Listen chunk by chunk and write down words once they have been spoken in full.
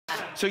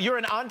So you're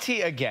an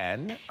auntie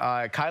again.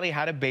 Kylie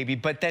had a baby,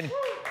 but then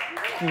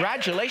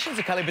congratulations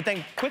to Kylie, but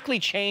then quickly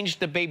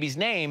changed the baby's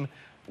name.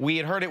 We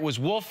had heard it was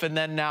Wolf, and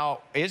then now,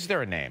 is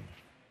there a name?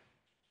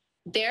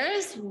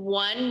 There's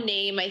one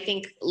name, I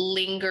think,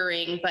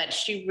 lingering, but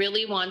she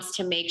really wants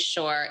to make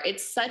sure.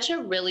 It's such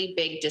a really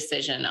big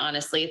decision,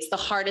 honestly. It's the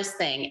hardest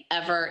thing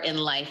ever in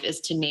life is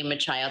to name a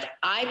child.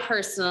 I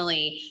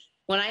personally,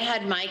 when I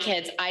had my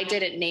kids, I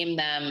didn't name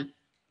them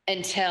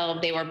until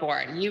they were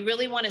born. You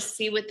really want to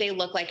see what they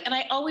look like. And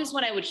I always,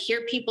 when I would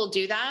hear people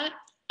do that,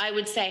 I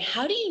would say,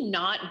 how do you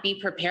not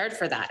be prepared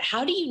for that?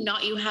 How do you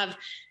not, you have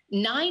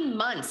 9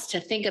 months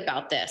to think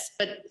about this,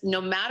 but no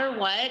matter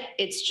what,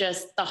 it's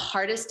just the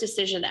hardest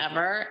decision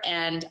ever.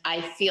 And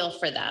I feel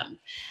for them.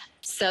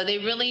 So they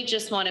really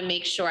just want to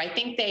make sure. I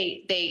think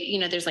they,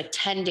 there's like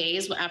 10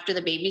 days after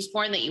the baby's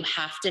born that you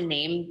have to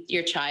name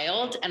your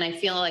child. And I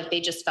feel like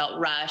they just felt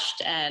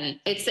rushed, and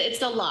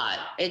it's a lot.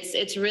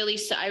 It's really,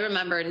 so I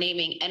remember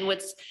naming, and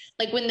what's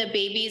like when the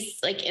baby's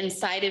like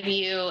inside of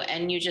you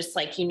and you just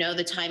like,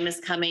 the time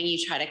is coming,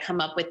 you try to come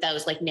up with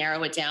those, like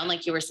narrow it down,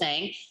 like you were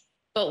saying.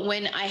 But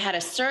when I had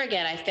a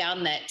surrogate, I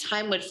found that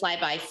time would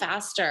fly by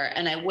faster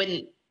and I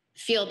wouldn't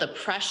feel the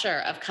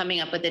pressure of coming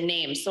up with a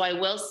name. So I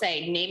will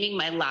say naming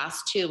my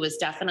last two was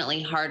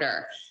definitely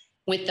harder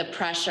with the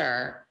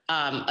pressure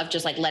of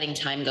just like letting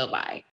time go by.